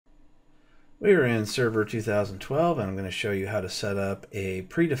We're in Server 2012, and I'm going to show you how to set up a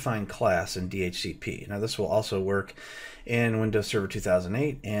predefined class in DHCP. Now, this will also work in Windows Server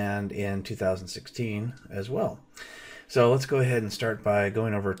 2008 and in 2016 as well. So let's go ahead and start by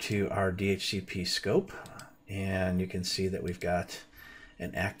going over to our Dhcp Scope, and you can see that we've got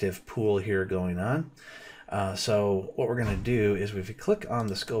an active pool here going on. So what we're going to do is if we click on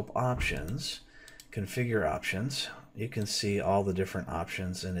the Scope options, configure options, you can see all the different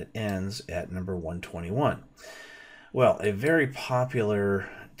options, and it ends at number 121. Well, a very popular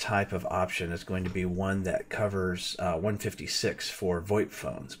type of option is going to be one that covers 156 for VoIP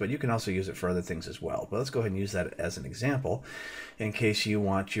phones, but you can also use it for other things as well. But let's go ahead and use that as an example in case you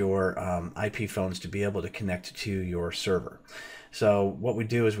want your IP phones to be able to connect to your server. So what we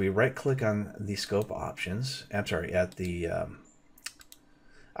do is we right-click on the scope options, at the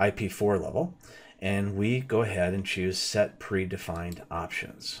IP4 level, and we go ahead and choose Set Predefined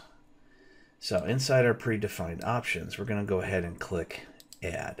Options. So inside our predefined options, we're going to go ahead and click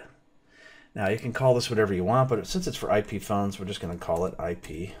Add. Now you can call this whatever you want, but since it's for IP phones, we're just going to call it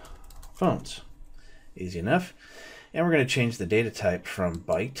IP Phones. Easy enough. And we're going to change the data type from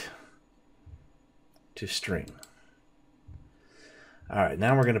byte to string. All right,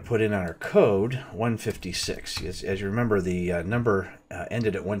 now we're going to put in our code 156. As you remember, the number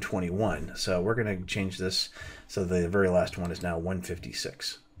ended at 121, so we're going to change this so the very last one is now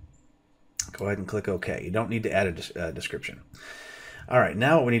 156. Go ahead and click OK. You don't need to add a description. All right,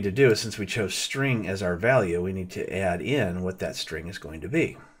 now what we need to do is, since we chose string as our value, we need to add in what that string is going to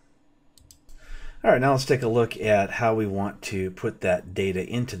be. All right, now let's take a look at how we want to put that data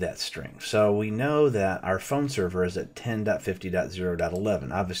into that string. So we know that our phone server is at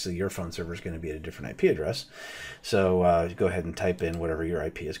 10.50.0.11. Obviously, your phone server is going to be at a different IP address. So go ahead and type in whatever your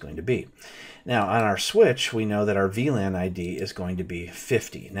IP is going to be. Now, on our switch, we know that our VLAN ID is going to be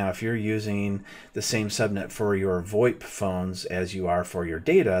 50. Now, if you're using the same subnet for your VoIP phones as you are for your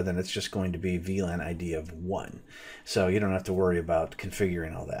data, then it's just going to be VLAN ID of 1. So you don't have to worry about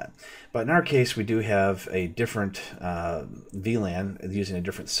configuring all that. But in our case, we do have a different VLAN using a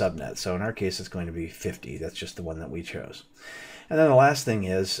different subnet. So in our case, it's going to be 50. That's just the one that we chose. And then the last thing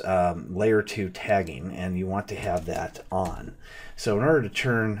is layer 2 tagging, and you want to have that on. So in order to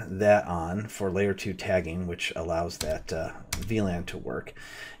turn that on for layer 2 tagging, which allows that VLAN to work,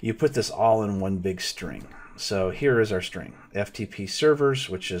 you put this all in one big string. So here is our string. FTP servers,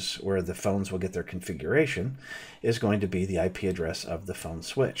 which is where the phones will get their configuration, is going to be the IP address of the phone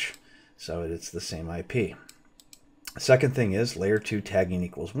switch. So it's the same IP. Second thing is layer 2 tagging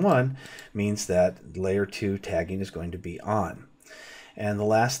equals 1 means that layer 2 tagging is going to be on. And the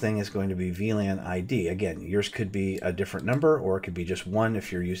last thing is going to be VLAN ID. Again, yours could be a different number, or it could be just 1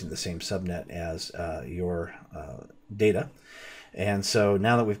 if you're using the same subnet as your data. And so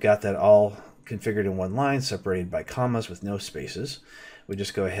now that we've got that all configured in one line, separated by commas with no spaces, we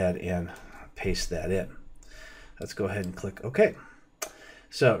just go ahead and paste that in. Let's go ahead and click OK.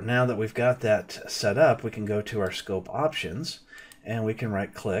 So now that we've got that set up, we can go to our scope options, and we can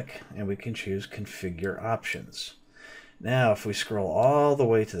right click and we can choose configure options. Now if we scroll all the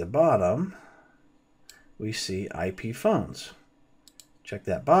way to the bottom, we see IP phones. Check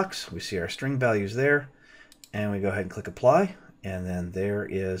that box, we see our string values there, and we go ahead and click apply, and then there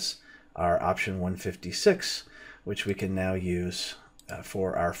is our option 156, which we can now use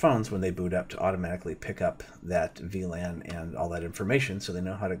for our phones when they boot up to automatically pick up that VLAN and all that information so they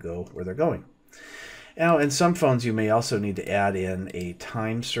know how to go where they're going. Now, in some phones, you may also need to add in a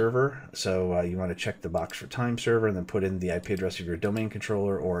time server. So you want to check the box for time server and then put in the IP address of your domain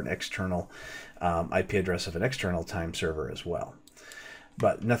controller or an external IP address of an external time server as well.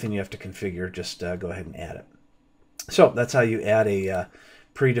 But nothing you have to configure, just go ahead and add it. So that's how you add a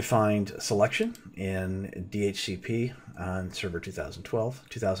predefined selection in DHCP on Server 2012,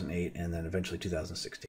 2008, and then eventually 2016.